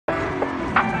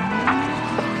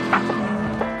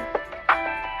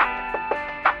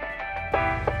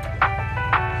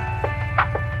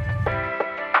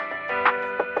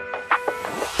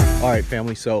All right,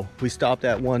 family, so we stopped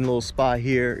at one little spot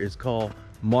here. It's called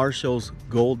Marshall's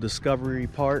Gold Discovery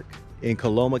Park in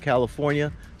Coloma,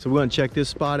 California. So we're gonna check this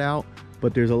spot out,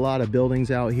 but there's a lot of buildings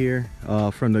out here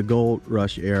from the gold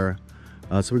rush era.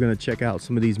 So we're gonna check out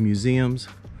some of these museums.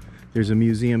 There's a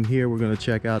museum here we're gonna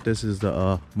check out. This is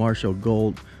the Marshall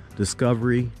Gold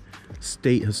Discovery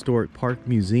State Historic Park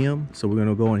Museum. So we're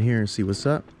gonna go in here and see what's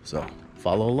up. So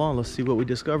follow along, let's see what we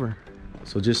discover.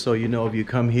 So just so you know, if you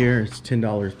come here, it's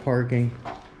 $10 parking.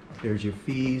 There's your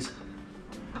fees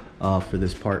for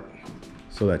this park,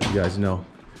 so that you guys know.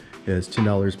 It's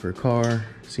 $10 per car,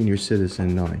 senior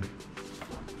citizen 9.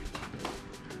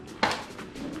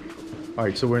 All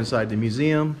right, so we're inside the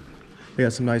museum. They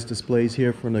got some nice displays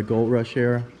here from the gold rush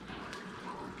era.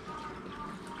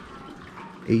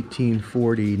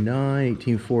 1849,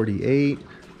 1848.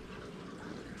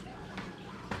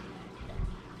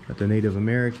 Got the Native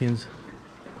Americans.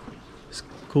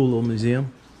 Cool little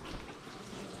museum.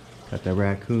 Got that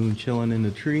raccoon chilling in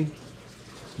the tree.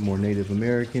 Some more Native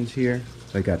Americans here.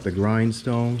 They got the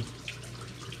grindstone.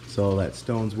 So that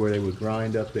stone's where they would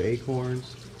grind up the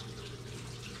acorns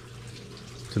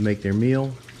to make their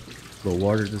meal. Little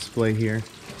water display here.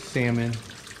 Salmon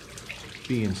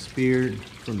being speared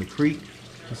from the creek.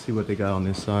 Let's see what they got on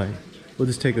this side. We'll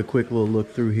just take a quick little look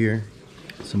through here.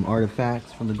 Some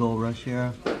artifacts from the gold rush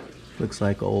era. Looks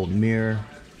like an old mirror.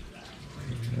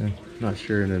 Not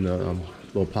sure, and then a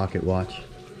little pocket watch.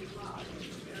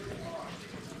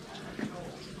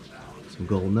 Some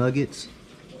gold nuggets.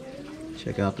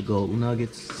 Check out the gold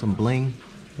nuggets. Some bling,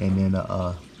 and then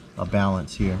a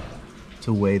balance here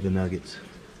to weigh the nuggets.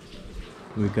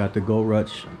 We've got the gold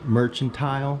rush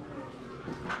mercantile,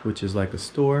 which is like a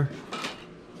store.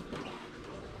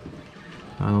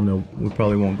 I don't know, we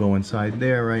probably won't go inside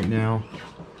there right now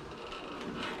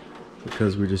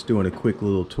because we're just doing a quick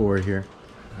little tour here.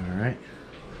 All right,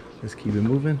 let's keep it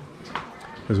moving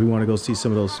because we want to go see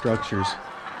some of those structures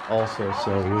also.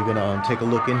 So we're gonna take a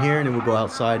look in here, and then we'll go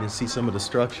outside and see some of the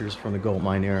structures from the gold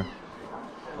mine era.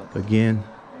 Again,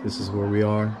 this is where we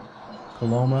are,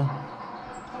 Coloma.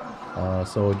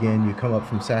 So again, you come up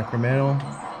from Sacramento,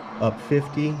 up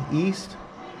 50 east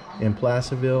in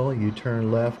Placerville, you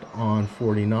turn left on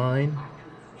 49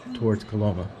 towards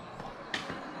Coloma.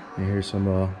 And here's some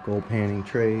gold panning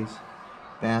trays,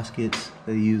 baskets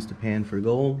that you use to pan for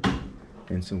gold,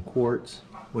 and some quartz,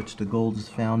 which the gold is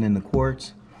found in the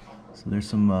quartz. So there's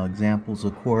some examples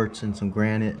of quartz and some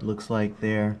granite, looks like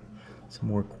there. Some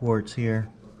more quartz here,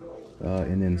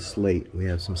 and then slate. We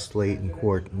have some slate and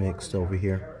quartz mixed over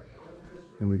here.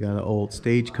 And we got an old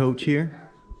stagecoach here,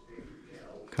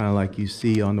 kind of like you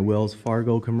see on the Wells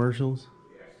Fargo commercials.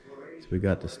 So we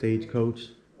got the stagecoach,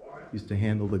 used to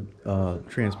handle the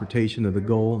transportation of the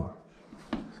gold.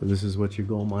 So this is what your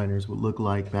gold miners would look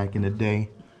like back in the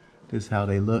day. This is how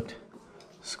they looked.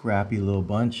 Scrappy little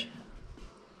bunch.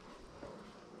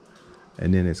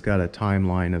 And then it's got a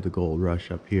timeline of the gold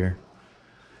rush up here.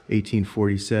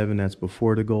 1847, that's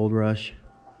before the gold rush.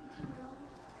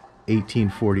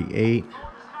 1848,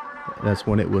 that's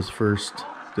when it was first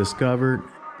discovered.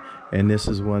 And this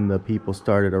is when the people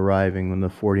started arriving, when the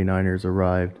 49ers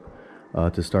arrived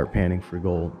to start panning for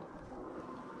gold.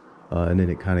 And then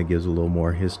it kind of gives a little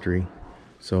more history.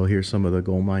 So here's some of the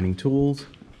gold mining tools.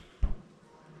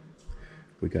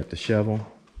 We got the shovel.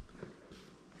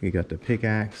 We got the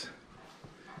pickaxe.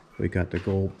 We got the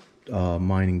gold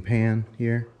mining pan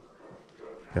here.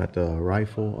 Got the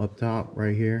rifle up top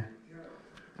right here.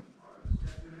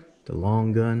 The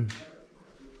long gun.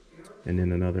 And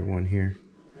then another one here.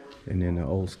 And then the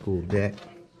old school deck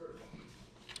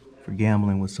for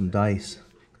gambling with some dice,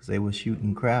 because they were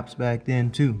shooting craps back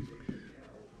then too.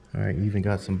 All right, even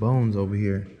got some bones over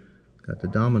here. Got the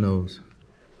dominoes.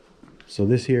 So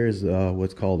this here is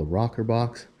what's called a rocker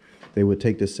box. They would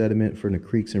take the sediment from the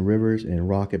creeks and rivers and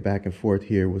rock it back and forth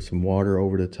here with some water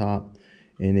over the top,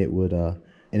 and it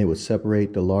would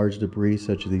separate the large debris,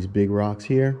 such as these big rocks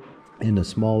here, and the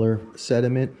smaller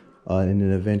sediment, and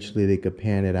then eventually they could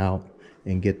pan it out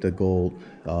and get the gold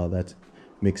that's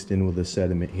mixed in with the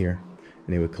sediment here,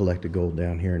 and they would collect the gold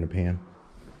down here in the pan.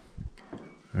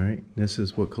 All right, this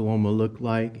is what Coloma looked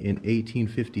like in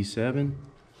 1857.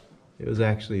 It was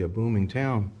actually a booming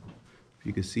town. If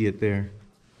you can see it there,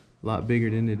 a lot bigger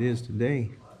than it is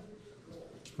today.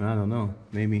 I don't know,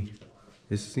 maybe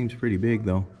this seems pretty big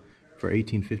though for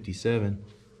 1857.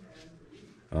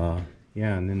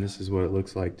 Yeah, and then this is what it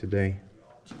looks like today.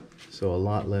 So a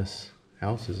lot less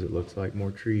houses, it looks like,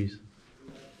 more trees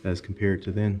as compared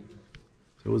to then.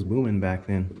 So it was booming back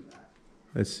then.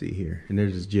 Let's see here, and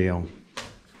there's this jail,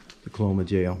 the Coloma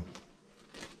jail,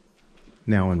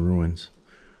 now in ruins.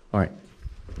 All right,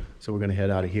 So we're gonna head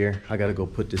out of here. I gotta go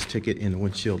put this ticket in the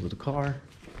windshield of the car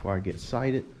before I get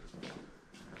cited.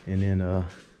 And then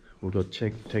we'll go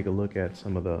take a look at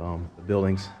some of the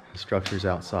buildings and structures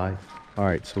outside. All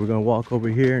right, so we're gonna walk over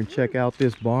here and check out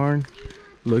this barn.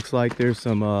 Looks like there's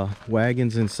some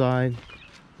wagons inside.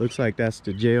 Looks like that's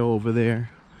the jail over there.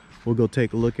 We'll go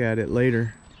take a look at it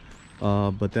later.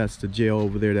 But that's the jail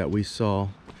over there that we saw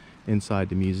inside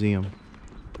the museum.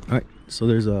 All right, so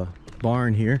there's a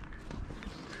barn here.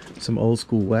 Some old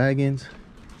school wagons.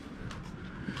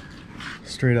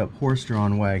 Straight up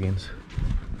horse-drawn wagons.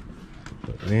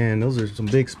 But man, those are some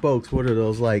big spokes. What are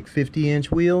those, like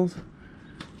 50-inch wheels?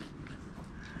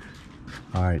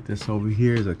 All right, this over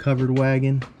here is a covered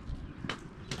wagon.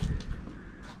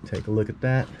 Take a look at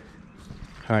that.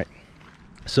 All right,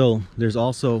 so there's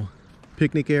also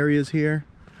picnic areas here.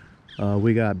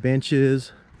 We got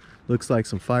benches. Looks like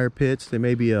some fire pits. They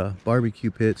may be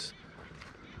barbecue pits.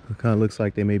 It kind of looks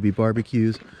like they may be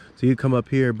barbecues. So you come up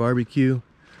here, barbecue,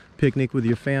 picnic with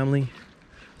your family.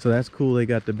 So that's cool. They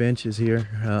got the benches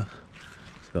here.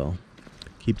 So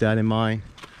keep that in mind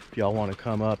if y'all want to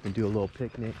come up and do a little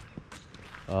picnic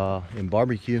and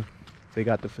barbecue. They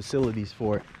got the facilities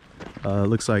for it.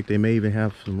 Looks like they may even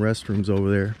have some restrooms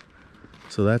over there.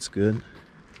 So that's good.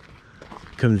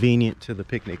 Convenient to the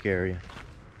picnic area.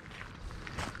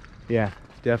 Yeah,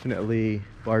 definitely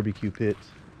barbecue pits.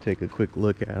 Take a quick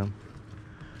look at them.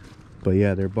 But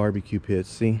yeah, they're barbecue pits,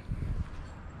 see?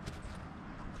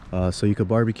 So you could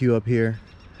barbecue up here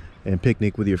and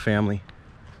picnic with your family.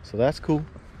 So that's cool.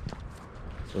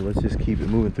 So let's just keep it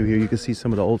moving through here. You can see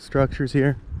some of the old structures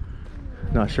here.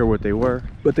 Not sure what they were,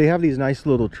 but they have these nice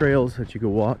little trails that you could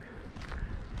walk.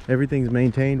 Everything's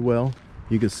maintained well.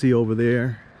 You can see over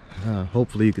there,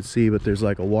 hopefully you can see, but there's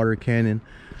like a water cannon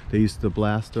they used to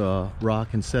blast rock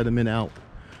and sediment out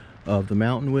of the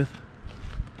mountain with.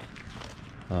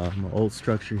 An old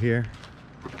structure here.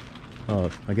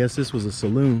 I guess this was a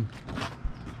saloon.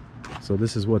 So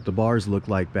this is what the bars looked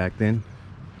like back then.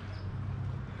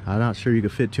 I'm not sure you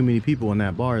could fit too many people in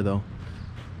that bar though.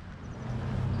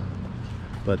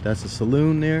 But that's a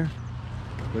saloon there.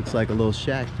 Looks like a little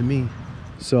shack to me.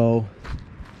 So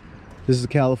this is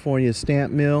California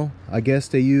stamp mill. I guess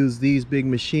they use these big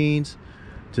machines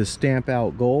to stamp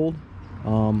out gold.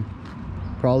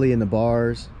 Probably in the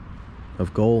bars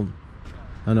of gold.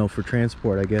 I don't know, for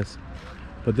transport, I guess.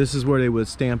 But this is where they would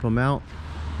stamp them out.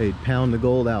 They'd pound the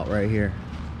gold out right here.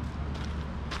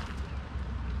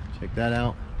 Check that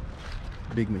out.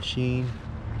 Big machine.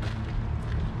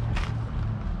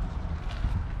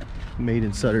 Made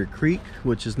in Sutter Creek,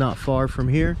 which is not far from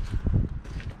here.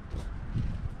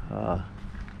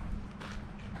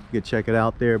 You can check it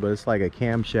out there, but it's like a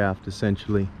camshaft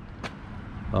essentially,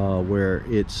 where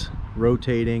it's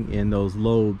rotating and those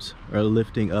lobes are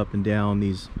lifting up and down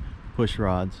these push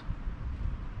rods.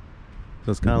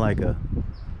 So it's kind of like a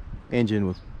engine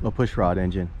with a push rod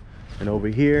engine. And over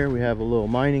here we have a little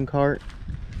mining cart,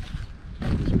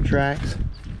 some tracks.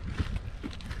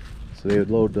 So they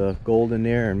would load the gold in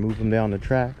there and move them down the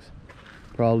tracks,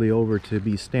 probably over to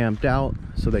be stamped out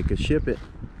so they could ship it.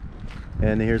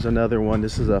 And here's another one.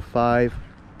 This is a five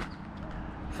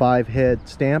head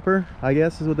stamper, I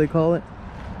guess is what they call it.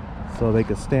 So they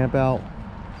could stamp out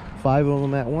 5 of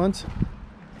them at once,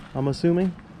 I'm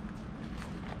assuming.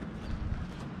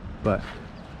 But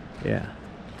yeah,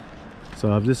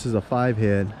 so if this is a 5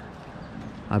 head,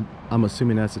 I'm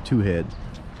assuming that's a 2 head.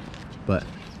 But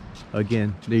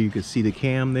again, there you can see the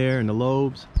cam there and the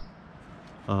lobes,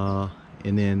 and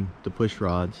then the push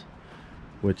rods,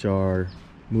 which are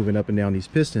moving up and down these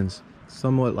pistons,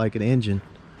 somewhat like an engine.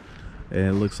 And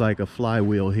it looks like a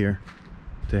flywheel here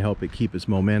to help it keep its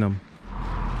momentum.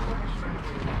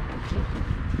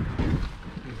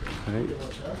 Right.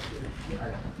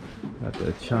 Got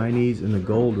the Chinese and the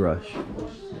gold rush.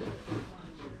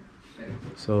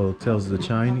 So it tells the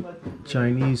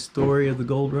Chinese story of the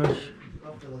gold rush.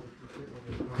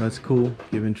 That's cool,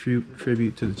 giving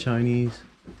tribute to the Chinese.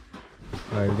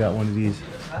 All right, we got one of these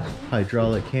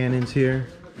hydraulic cannons here.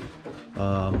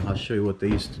 I'll show you what they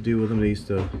used to do with them. They used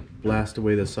to blast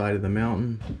away the side of the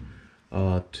mountain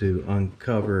to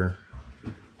uncover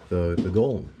the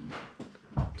gold,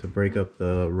 to break up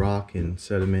the rock and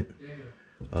sediment,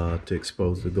 to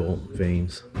expose the gold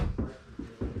veins.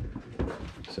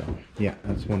 So yeah,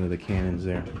 that's one of the cannons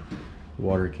there,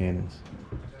 water cannons.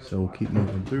 So we'll keep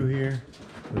moving through here.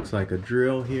 Looks like a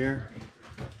drill here.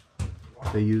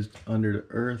 They used under the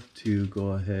earth to go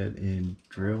ahead and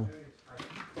drill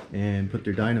and put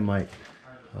their dynamite.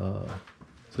 So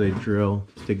they drill,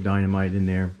 stick dynamite in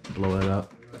there, blow it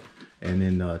up, and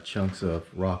then chunks of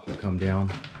rock will come down.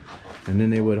 And then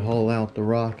they would haul out the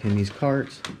rock in these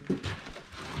carts.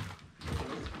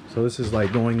 So this is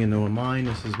like going into a mine.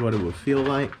 This is what it would feel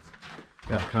like.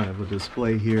 Got kind of a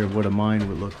display here of what a mine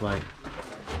would look like.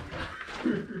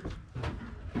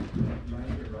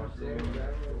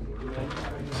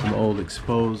 Some old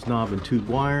exposed knob and tube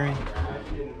wiring.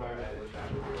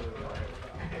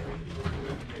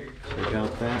 Check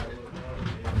out that.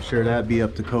 I'm sure that'd be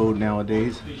up to code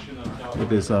nowadays with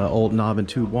this old knob and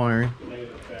tube wiring.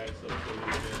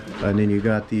 And then you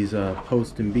got these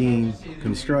post and beam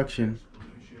construction.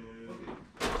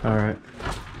 All right.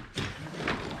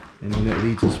 And then it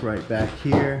leads us right back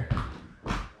here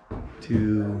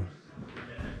to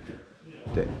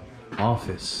the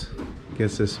office.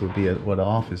 Guess this would be what an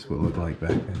office would look like back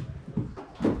then.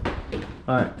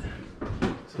 All right.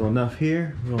 So enough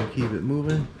here. We're gonna keep it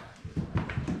moving.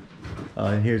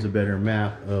 And here's a better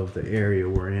map of the area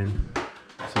we're in.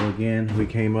 So again, we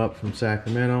came up from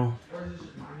Sacramento.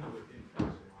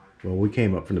 Well, we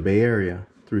came up from the Bay Area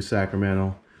through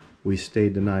Sacramento. We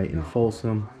stayed the night in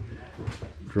Folsom,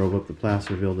 drove up to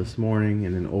Placerville this morning,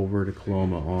 and then over to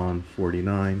Coloma on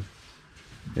 49.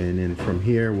 And then from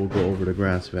here, we'll go over to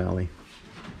Grass Valley.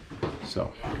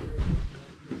 So.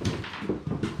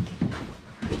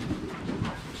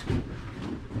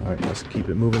 All right, let's keep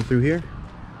it moving through here.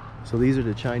 So these are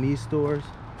the Chinese stores.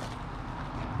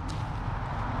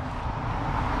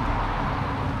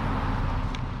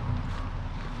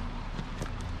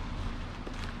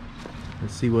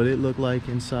 Let's see what it looked like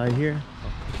inside here.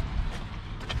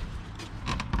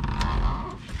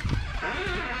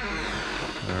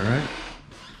 All right.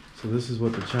 So this is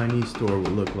what the Chinese store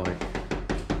would look like.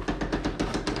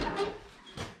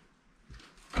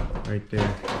 Right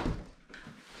there.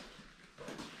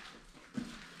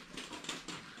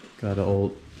 Got an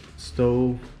old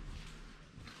stove.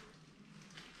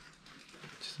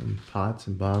 Some pots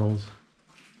and bottles.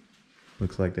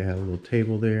 Looks like they had a little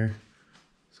table there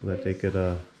so that they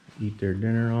could eat their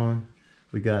dinner on.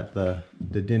 We got the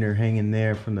dinner hanging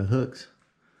there from the hooks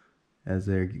as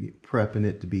they're prepping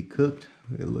it to be cooked.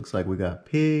 It looks like we got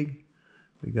pig,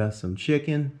 we got some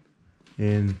chicken,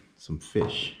 and some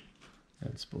fish.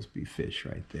 That's supposed to be fish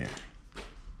right there.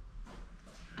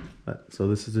 So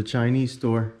this is a Chinese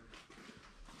store.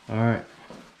 All right,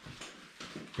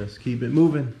 let's keep it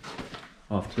moving.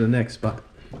 Off to the next spot.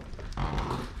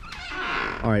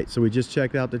 All right, so we just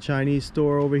checked out the Chinese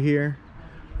store over here.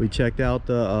 We checked out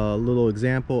the little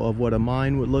example of what a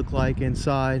mine would look like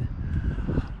inside.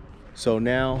 So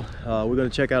now we're gonna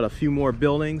check out a few more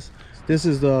buildings. This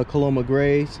is the Coloma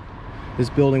Grays. This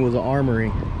building was an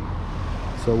armory.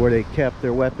 So where they kept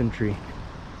their weaponry,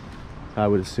 I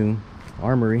would assume,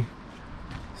 armory.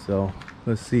 So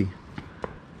let's see.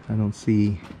 I don't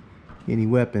see any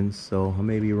weapons, so I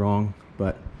may be wrong,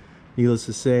 but needless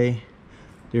to say,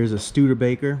 there's a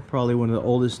Studebaker, probably one of the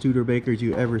oldest Studebakers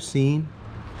you've ever seen.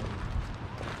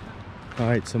 All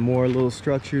right, some more little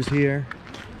structures here.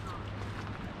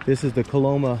 This is the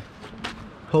Coloma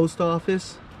post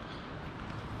office.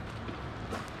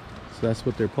 So that's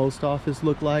what their post office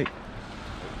looked like.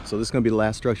 So this is gonna be the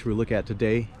last structure we look at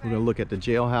today. We're gonna look at the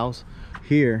jailhouse.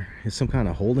 Here is some kind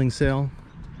of holding cell.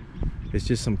 It's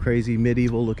just some crazy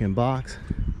medieval looking box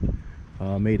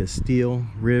made of steel,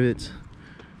 rivets,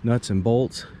 nuts and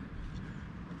bolts.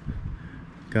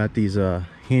 Got these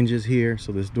hinges here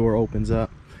so this door opens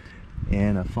up,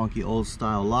 and a funky old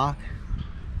style lock.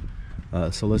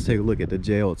 So let's take a look at the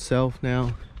jail itself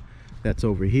now. That's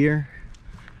over here.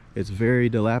 It's very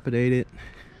dilapidated.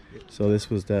 So this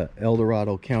was the El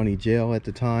Dorado County Jail at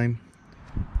the time.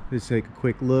 Let's take a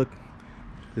quick look.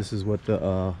 This is what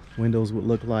the windows would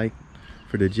look like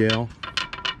for the jail.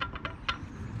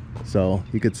 So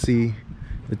you could see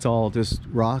it's all just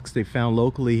rocks they found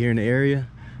locally here in the area.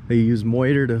 They used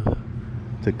mortar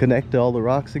to connect all the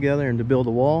rocks together and to build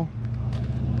a wall.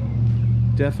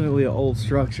 Definitely an old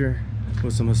structure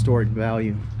with some historic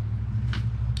value.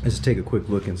 Let's take a quick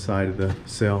look inside of the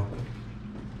cell.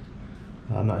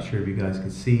 I'm not sure if you guys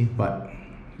can see, but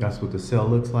that's what the cell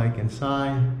looks like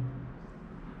inside.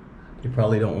 They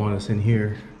probably don't want us in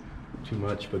here too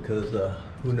much because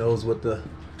who knows what the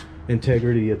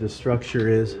integrity of the structure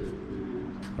is.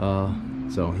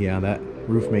 So yeah, that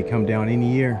roof may come down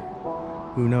any year.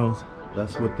 Who knows?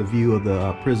 That's what the view of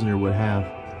the prisoner would have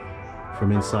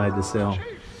from inside the cell.